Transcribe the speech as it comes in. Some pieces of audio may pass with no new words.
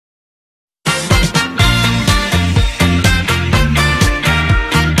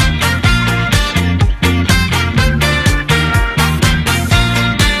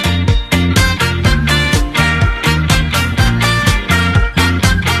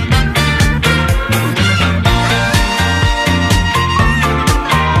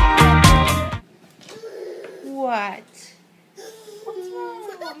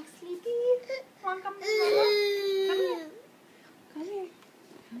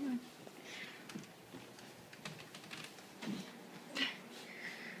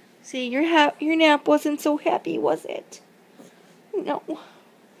See, your nap wasn't so happy, was it? No. It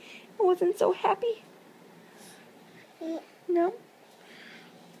wasn't so happy. No?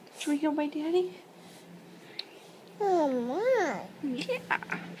 Should we go by Daddy? Mama. Yeah.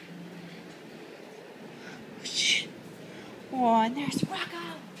 Oh, and there's Rocco.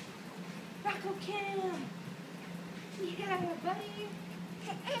 Rocco Kim. Yeah, buddy.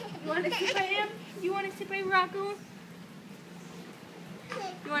 You want to sit by him? You want to sit by Rocco?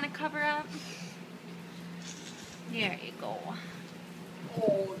 You want to cover up? There you go.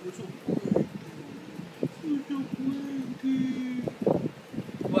 Oh, you're so pretty. You're so pretty.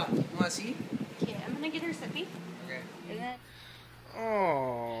 What? You want to see? Okay, I'm going to get her sippy. Okay. And then...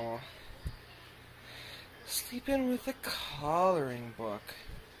 Oh. Sleeping with a coloring book.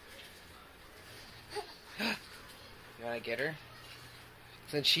 You want to get her?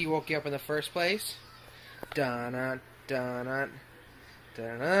 Since she woke you up in the first place? Da-na, da-na,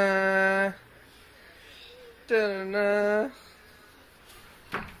 da-na, da-na.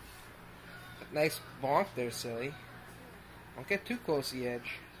 Nice bonk there, silly. Don't get too close to the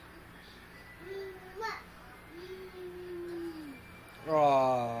edge.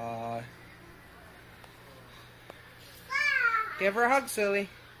 Aww. Give her a hug, silly.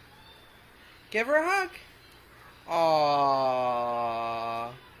 Give her a hug.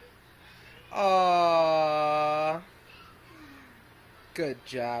 Aww. Aww. Good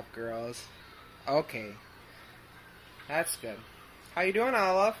job, girls. Okay. That's good. How you doing,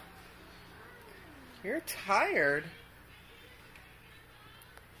 Olive? You're tired.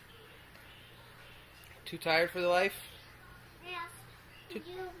 Too tired for the life? Yes. Too...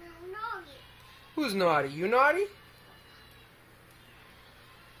 You're naughty. Who's naughty? You naughty?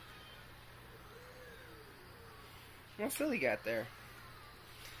 What silly got there?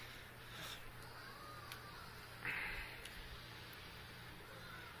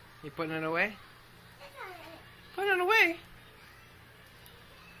 You putting it away? Putting it away?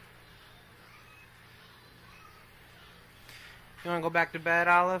 You want to go back to bed,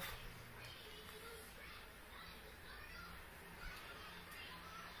 Olive?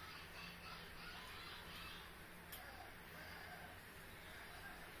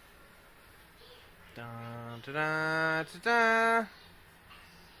 Dun, da, da, da, da.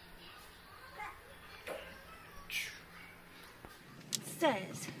 It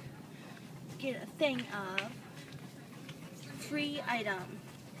says, get a thing of free item.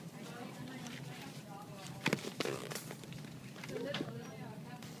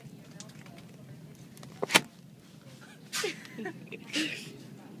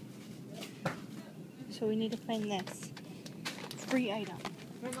 So we need to find this free item.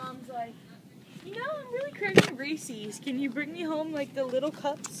 My mom's like, you know, I'm really craving Reese's. Can you bring me home like the little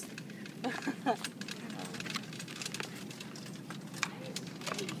cups? Oh,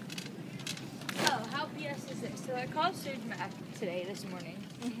 how BS is this? So I called Surge Mac this morning,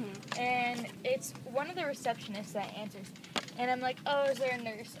 and it's one of the receptionists that answers. And I'm like, oh, is there a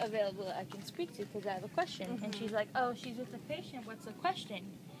nurse available that I can speak to because I have a question? And she's like, oh, she's with a patient. What's the question?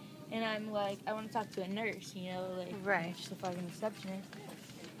 And I'm like, I want to talk to a nurse, you know, like, Right. she's a fucking receptionist.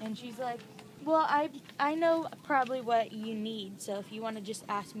 And she's like, well, I know probably what you need, so if you want to just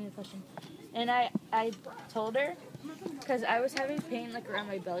ask me the question. And I told her, because I was having pain, like, around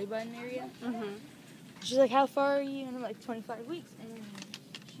my belly button area. She's like, how far are you? And I'm like, 25 weeks. And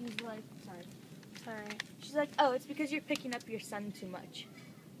she's like, sorry. She's like, oh, it's because you're picking up your son too much.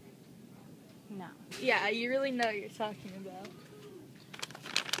 No. Yeah, you really know what you're talking about.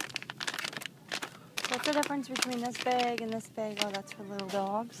 What's the difference between this big and this big? Oh, that's for little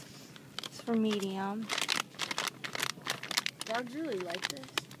dogs. It's for medium. Dogs really like this.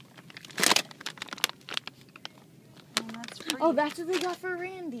 And that's free. Oh, that's what they got for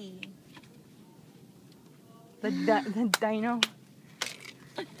Randy. the dino.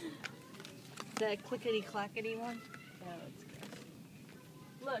 The clickety-clackety one? No, it's good.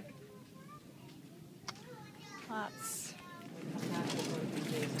 Look. That's...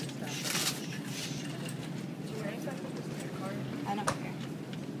 I don't care.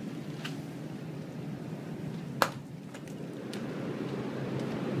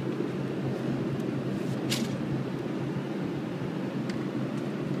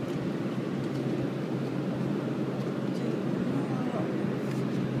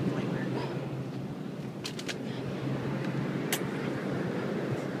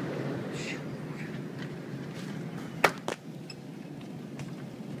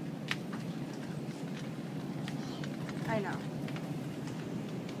 I know.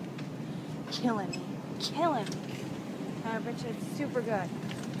 Killing me. Killing me. I bet you it's super good.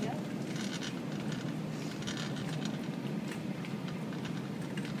 Yeah.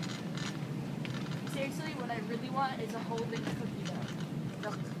 I really want is a whole big cookie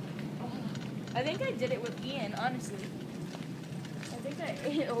dough. I think I did it with Ian, honestly. I think I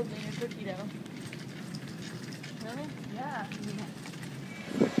ate a whole thing of cookie dough. Really? Yeah.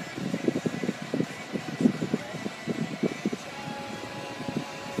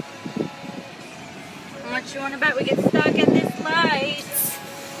 How much you want to bet we get stuck at this light?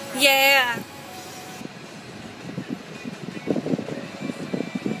 Yeah.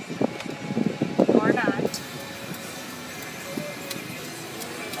 Or not.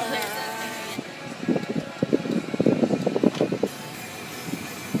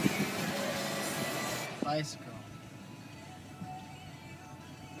 Bicycle.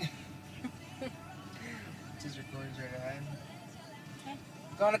 Just recording straight ahead. Okay.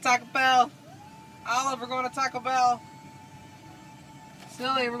 Going to Taco Bell. Olive, we're going to Taco Bell.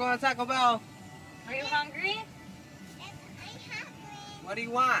 Silly, we're going to Taco Bell. Are you hungry? What do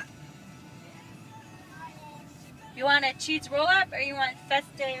you want? You want a cheese roll up or you want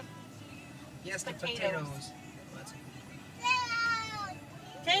festive Yes, the Potatoes. potatoes. Let's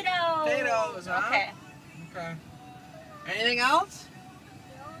potatoes? Potatoes, huh? Okay. Okay. Anything else?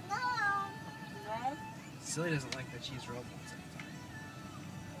 No. Silly doesn't like the cheese roll.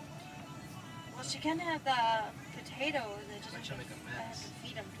 Well, she can have the potatoes. I just Might she'll make a I have mess. to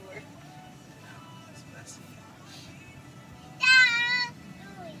feed them to her. It's messy.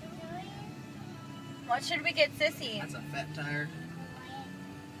 What should we get Sissy? That's a fat tire.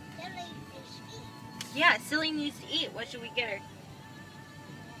 Yeah, Silly needs to eat. What should we get her?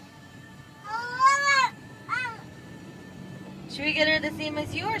 Should we get her the same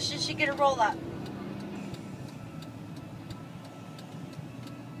as you or should she get a roll up?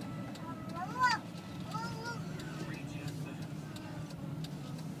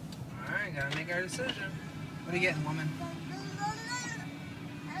 Alright, gotta make our decision. What are you getting, woman?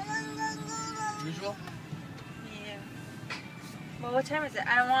 Usual? Yeah. Well, what time is it?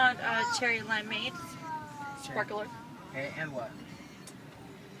 I want cherry limeade, sparkler, Okay, and what?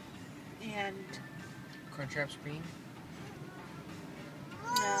 and Crunchwrap Supreme?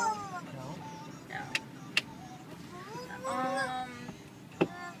 no, No.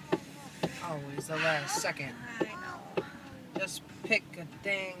 Always the last second. I know. Just pick a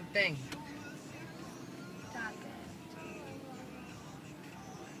dang thing. Stop it.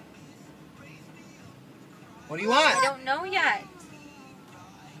 What do you I want? don't know yet.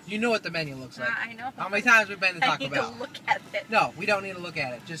 You know what the menu looks like. I know. How many times we've been to I Taco need Bell? to look at it. No, we don't need to look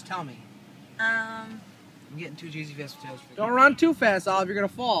at it. Just tell me. Um. I'm getting 2 cheesy fast potatoes for you. Don't run too fast, Olive. You're gonna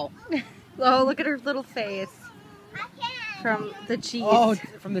fall. Oh, look at her little face from the cheese. Oh,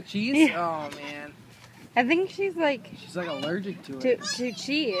 from the cheese? Oh man, I think she's like she's like allergic to to it.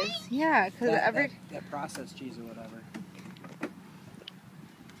 cheese. Yeah, because That processed cheese or whatever.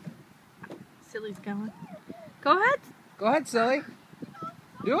 Silly's going. Go ahead. Go ahead, silly.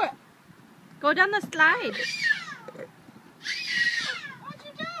 Do it. Go down the slide. What'd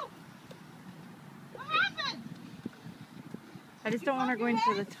you do? What happened? I just don't want her going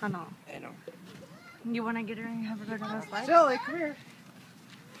through the tunnel. I know. You want to get her and have her go down the slide? Silly, come here.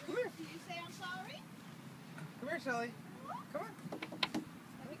 Did you say I'm sorry? Come here, silly. Come on.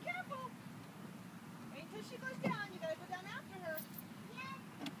 Be careful. Wait till she goes down. You gotta go down after her.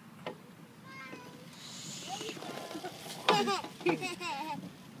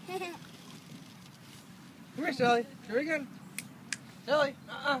 Come here, silly. Here we go. Silly.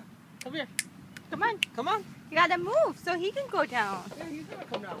 Come here. Come on. Come on. You gotta move so he can go down. Yeah, he's gonna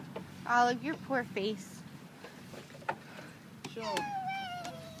come down. Olive, your poor face. She'll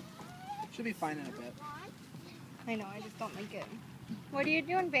be fine in a bit. I know, I just don't like it. What are you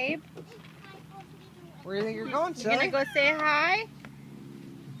doing, babe? Where do you think you're going, You silly? gonna go say hi?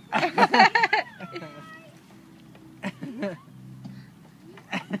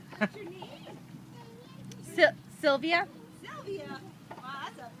 Sylvia? Sylvia. Wow,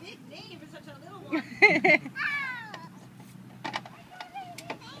 that's a big name for such a little one.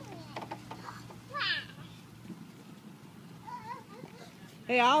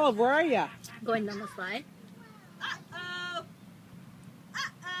 Hey, Olive, where are you? Going down the slide. Uh-oh.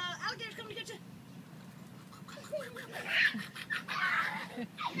 Uh-oh. Alligator's coming to get you.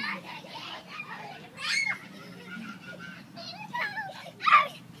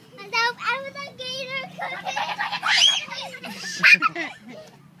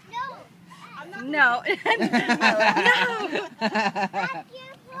 No. No.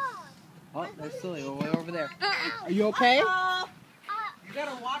 Oh, that's silly. We're way over there. Are you okay? You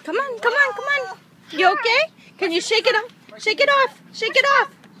gotta watch. Come on, come on, come on. You okay? Can you shake it off? Shake it off. Shake it off.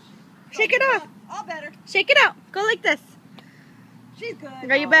 Shake it off. All better. Shake it out. Go like this. She's good.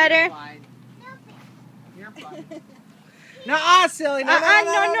 Are you better? Fine. You're fine. Nuh-uh, silly. No, no,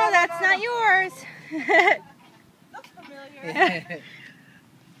 that's not yours. Looks familiar. Here,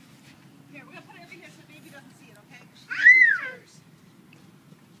 we're gonna put it over here so baby doesn't see it, okay? She's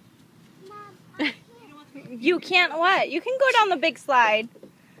hers. You can't what? You can go down the big slide.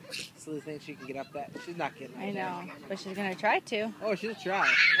 Silly thinks she can get up that. She's not getting up I there. know, but she's gonna try to. Oh, she'll try.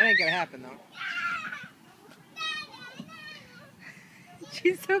 That ain't gonna happen though.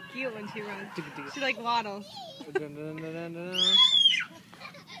 She's so cute when she runs. She like waddles.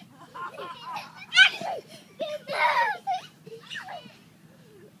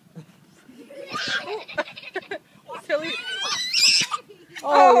 Silly.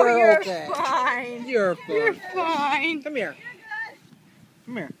 Oh, you're okay. fine. You're fine. You're fine. Come here.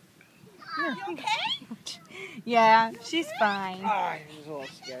 Come here. You okay? Yeah, she's fine. Oh, I was a little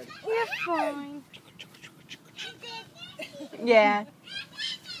scared. You're fine. Yeah.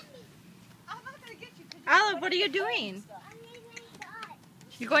 I'm not gonna get you. 'Cause Olive, what are you doing?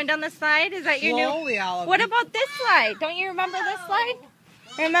 You going down the slide? Is that your new? Slowly, Olive. What about this slide? Don't you remember this slide?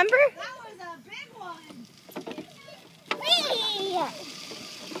 Remember? that was a big one.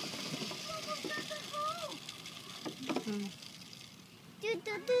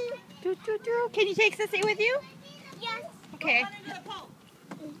 Can you take Sissy with you? Yes. Okay. Run into the pole.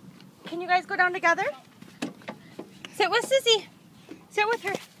 Can you guys go down together? Sit with Sissy. Sit with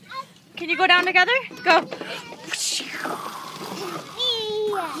her. Can you go down together? Go.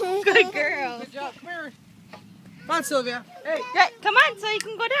 Good girl. Good job. Come here. Come on, Sylvia. Hey, Yeah, come on, so you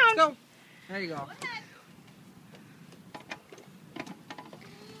can go down. go. There you go.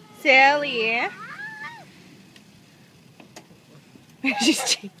 Sally. She's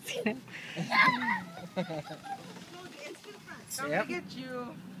chasing him. Come Yep. get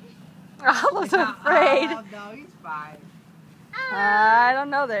you. Olive's afraid. Oh, no, he's fine. I don't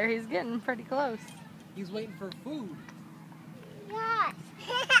know there. He's getting pretty close. He's waiting for food. Yes.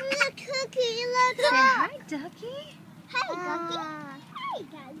 Look, Cookie, look. Say hi, Ducky. Hi, Ducky. Hi,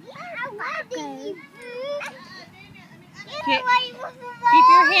 Ducky. I love you. Keep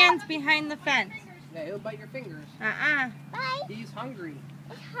your hands behind the fence. Yeah, he'll bite your fingers. Uh-uh. Bye. He's hungry.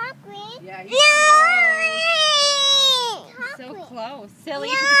 Hungry. Yeah, he's So close. Silly.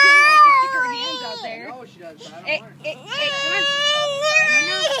 She doesn't like to stick her hands out there. No, she does. But I Hey, don't want hey, hey,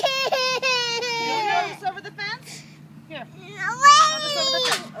 You want to throw this over the fence? Here. Throw this over the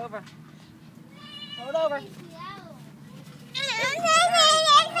fence. Over. Throw it over.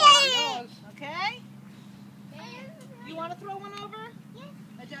 Okay? You want to throw one over? Yes.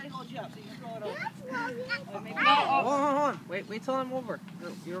 Let Daddy hold you up so you can throw it over. Or maybe Hold on. Wait till I'm over.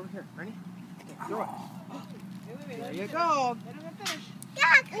 You're over here. Ready? Okay, throw it. There you go. Let him finish.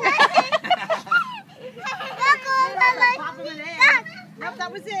 Pop him in the air. Nope,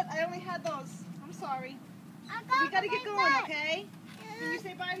 that was it. I only had those. I'm sorry. We gotta get going, okay? Can you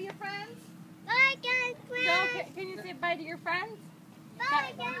say bye to your friends? Bye, No, can you say bye to your friends?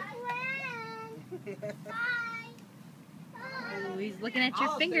 Bye. Oh, he's looking at your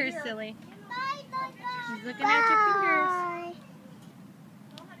I'll stay fingers, here. silly. Bye. He's looking at your fingers.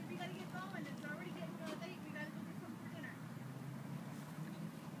 No, honey, we gotta get going. It's already getting late. We gotta go get something for dinner.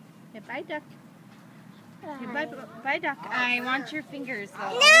 Yeah, bye, Duck. Yeah, bye, Duck. I want your fingers,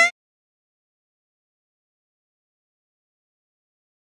 though. No.